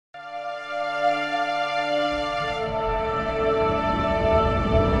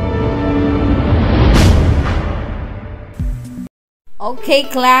Okay,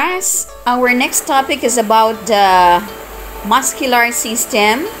 class, our next topic is about the muscular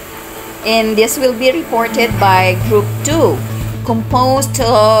system, and this will be reported by Group 2, composed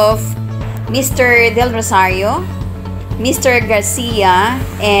of Mr. Del Rosario, Mr. Garcia,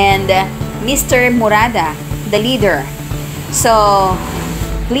 and Mr. Murada, the leader. So,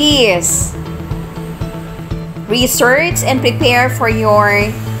 please research and prepare for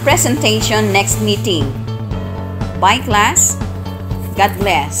your presentation next meeting. Bye, class. God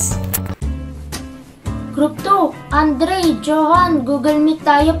bless. Group 2, Andre, Johan, Google Meet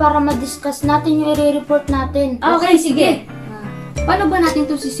tayo para ma-discuss natin yung i-report natin. Okay, sige. Paano ba natin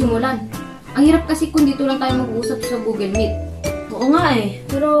ito sisimulan? Ang hirap kasi kung dito lang tayo mag-uusap sa Google Meet. Oo nga eh,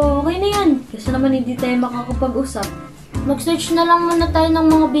 pero okay na yan. Kasi naman hindi tayo makakapag-usap. Mag-search na lang muna tayo ng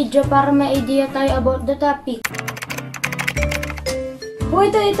mga video para may idea tayo about the topic. Oh,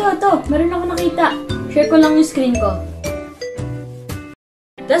 ito. Meron ako nakita. Share ko lang yung screen ko.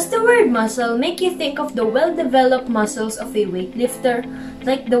 Does the word muscle make you think of the well-developed muscles of a weightlifter,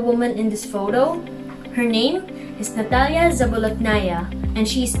 like the woman in this photo? Her name is Natalia Zabolotnaya, and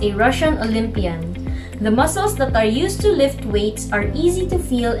she's a Russian Olympian. The muscles that are used to lift weights are easy to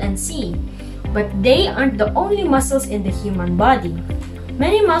feel and see, but they aren't the only muscles in the human body.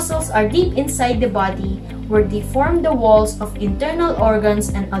 Many muscles are deep inside the body, where they form the walls of internal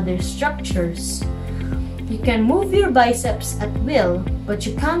organs and other structures. You can move your biceps at will, but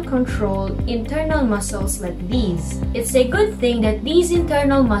you can't control internal muscles like these. It's a good thing that these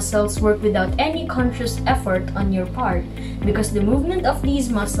internal muscles work without any conscious effort on your part, because the movement of these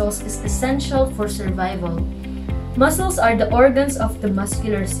muscles is essential for survival. Muscles are the organs of the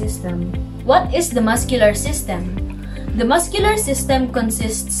muscular system. What is the muscular system? The muscular system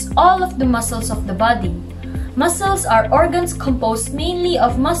consists all of the muscles of the body. Muscles are organs composed mainly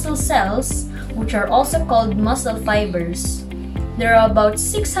of muscle cells, which are also called muscle fibers. There are about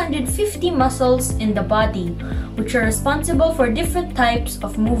 650 muscles in the body, which are responsible for different types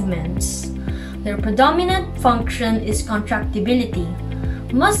of movements. Their predominant function is contractibility.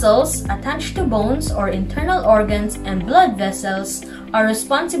 Muscles attached to bones or internal organs and blood vessels are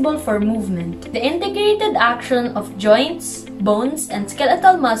responsible for movement. The integrated action of joints, bones, and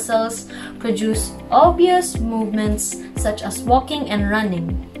skeletal muscles produce obvious movements such as walking and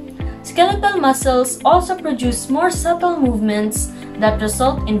running. Skeletal muscles also produce more subtle movements that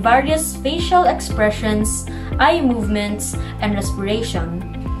result in various facial expressions, eye movements, and respiration.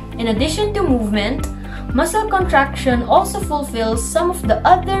 In addition to movement, muscle contraction also fulfills some of the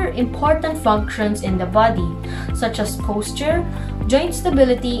other important functions in the body, such as posture, joint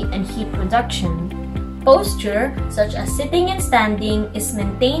stability, and heat production. Posture, such as sitting and standing, is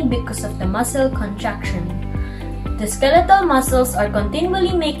maintained because of the muscle contraction. The skeletal muscles are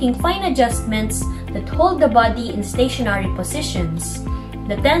continually making fine adjustments that hold the body in stationary positions.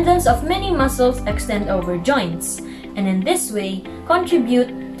 The tendons of many muscles extend over joints, and in this way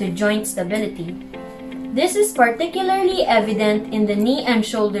contribute to joint stability. This is particularly evident in the knee and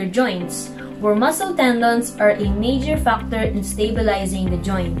shoulder joints, where muscle tendons are a major factor in stabilizing the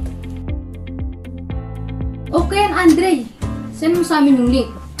joint. Okay, Andre. Send mo sa amin yung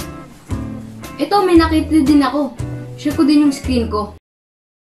link. Ito, may nakita din ako. Share ko din yung screen ko.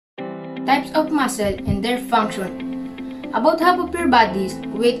 Types of muscle and their function. About half of your body's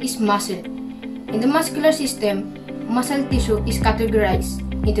weight is muscle. In the muscular system, muscle tissue is categorized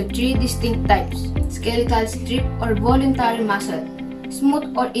into three distinct types: skeletal, strip or voluntary muscle,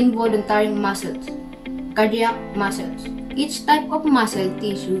 smooth or involuntary muscles, cardiac muscles. Each type of muscle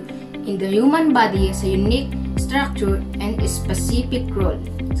tissue in the human body has a unique structure and a specific role.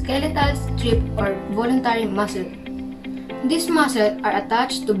 Skeletal, strip or voluntary muscle. These muscles are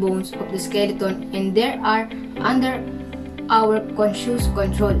attached to bones of the skeleton and they are under our conscious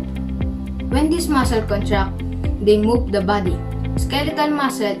control. When these muscles contract, they move the body. Skeletal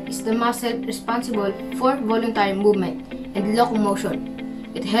muscle is the muscle responsible for voluntary movement and locomotion.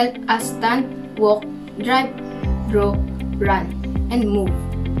 It helps us stand, walk, drive, draw, run, and move.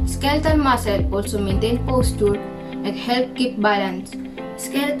 Skeletal muscle also maintain posture and help keep balance.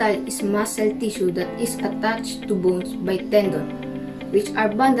 Skeletal is muscle tissue that is attached to bones by tendon, which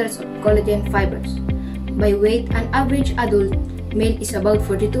are bundles of collagen fibers. By weight, an average adult male is about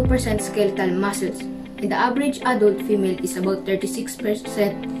 42% skeletal muscles, and the average adult female is about 36%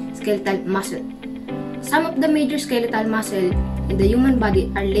 skeletal muscle. Some of the major skeletal muscle in the human body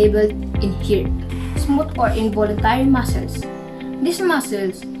are labeled in here. Smooth or involuntary muscles. These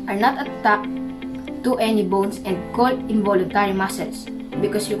muscles are not attached to any bones and called involuntary muscles,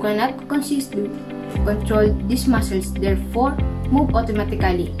 because you cannot consciously control these muscles, therefore move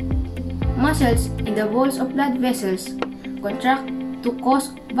automatically. Muscles in the walls of blood vessels contract to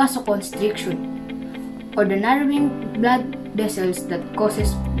cause vasoconstriction, or the narrowing blood vessels that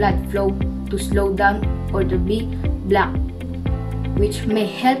causes blood flow to slow down or to be blocked, which may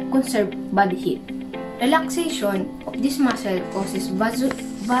help conserve body heat. Relaxation of this muscle causes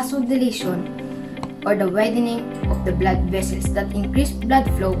vasodilation, or the widening of the blood vessels that increase blood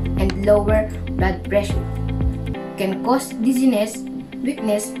flow and lower blood pressure. Can cause dizziness,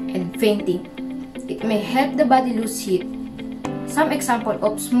 weakness, and fainting. It may help the body lose heat. Some examples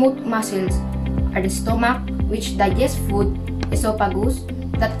of smooth muscles are the stomach, which digests food, esophagus,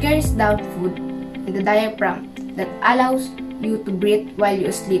 that carries down food, and the diaphragm, that allows you to breathe while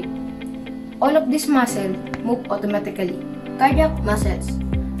you sleep. All of these muscles move automatically. Cardiac muscles.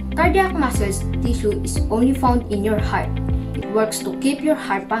 Cardiac muscles tissue is only found in your heart. It works to keep your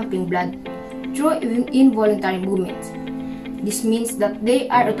heart pumping blood through involuntary movements. This means that they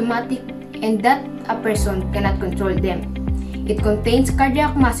are automatic and that a person cannot control them. It contains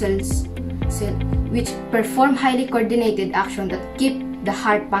cardiac muscles which perform highly coordinated action that keep the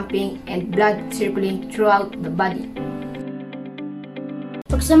heart pumping and blood circulating throughout the body.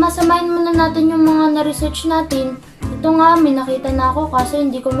 Pagsamasamahin muna natin yung mga na-research natin. Ito nga, may nakita na ako kaso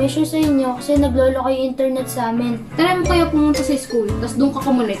hindi ko measure sa inyo kasi naglolo kayo internet sa amin. Try mo kayo pumunta sa school, tapos doon ka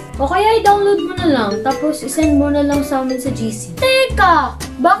kumulit. O kaya i-download mo na lang, tapos isend mo na lang sa amin sa GC. Teka!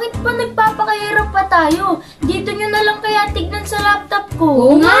 Bakit pa nagpapakahirap pa tayo? Dito nyo na lang kaya tignan sa laptop ko.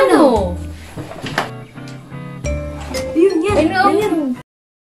 Oo nga no! Ayun yan! Ayun.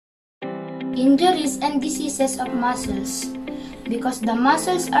 Injuries and diseases of muscles. Because the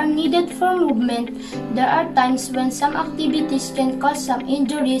muscles are needed for movement, there are times when some activities can cause some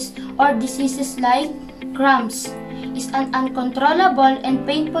injuries or diseases like cramps. Is an uncontrollable and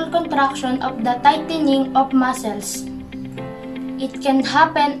painful contraction of the tightening of muscles. It can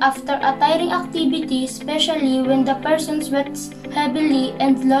happen after a tiring activity, especially when the person sweats heavily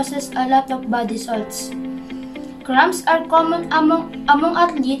and loses a lot of body salts. Cramps are common among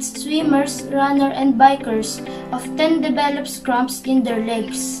athletes, swimmers, runners, and bikers. Often develops cramps in their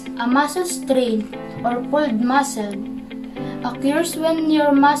legs. A muscle strain or pulled muscle occurs when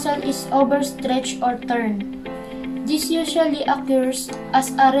your muscle is overstretched or turned. This usually occurs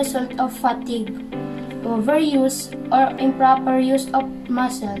as a result of fatigue, overuse, or improper use of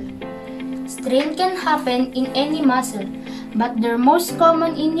muscle. Strain can happen in any muscle, but they're most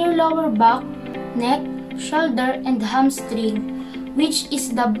common in your lower back, neck, shoulder, and hamstring, which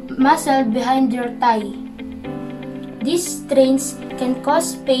is the muscle behind your thigh. These strains can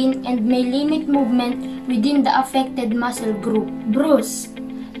cause pain and may limit movement within the affected muscle group. Bruise.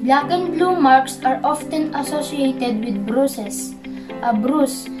 Black and blue marks are often associated with bruises. A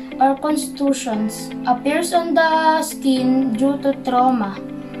bruise or contusions appears on the skin due to trauma.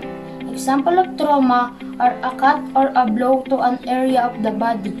 Example of trauma are a cut or a blow to an area of the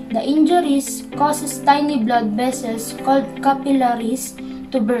body. The injuries causes tiny blood vessels called capillaries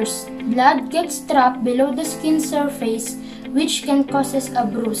to burst. Blood gets trapped below the skin surface, which can cause a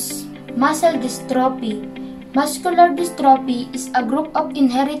bruise. Muscle dystrophy. Muscular dystrophy is a group of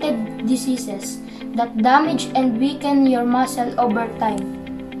inherited diseases that damage and weaken your muscle over time.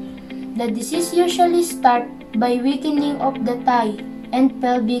 The disease usually starts by weakening of the thigh and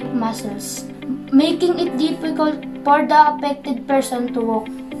pelvic muscles, making it difficult for the affected person to walk,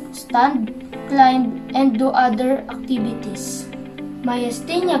 stand, climb, and do other activities.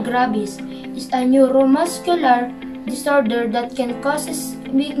 Myasthenia gravis is a neuromuscular disorder that can cause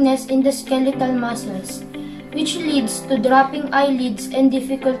weakness in the skeletal muscles, which leads to dropping eyelids and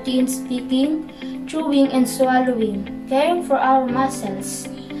difficulty in speaking, chewing, and swallowing. Caring for our muscles.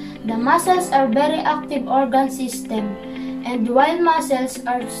 The muscles are very active organ system, and while muscles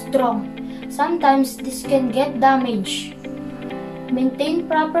are strong, sometimes this can get damaged. Maintain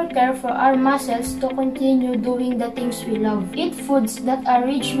proper care for our muscles to continue doing the things we love. Eat foods that are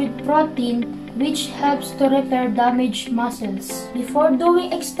rich with protein, which helps to repair damaged muscles. Before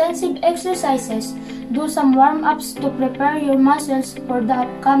doing extensive exercises, do some warm-ups to prepare your muscles for the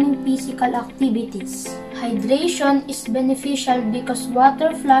upcoming physical activities. Hydration is beneficial because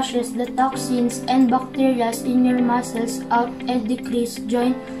water flushes the toxins and bacteria in your muscles out and decrease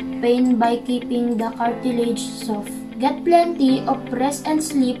joint pain by keeping the cartilage soft. Get plenty of rest and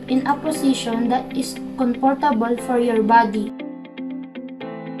sleep in a position that is comfortable for your body.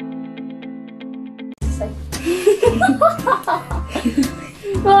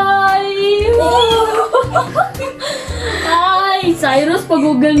 Ay, Cyrus, pag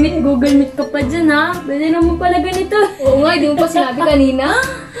Google Meet ka pa dyan ha. Pwede naman pala ganito. Oo nga, di mo pa sinabi kanina.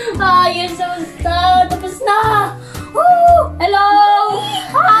 Ay, yan sa tapos na. Woo! Hello!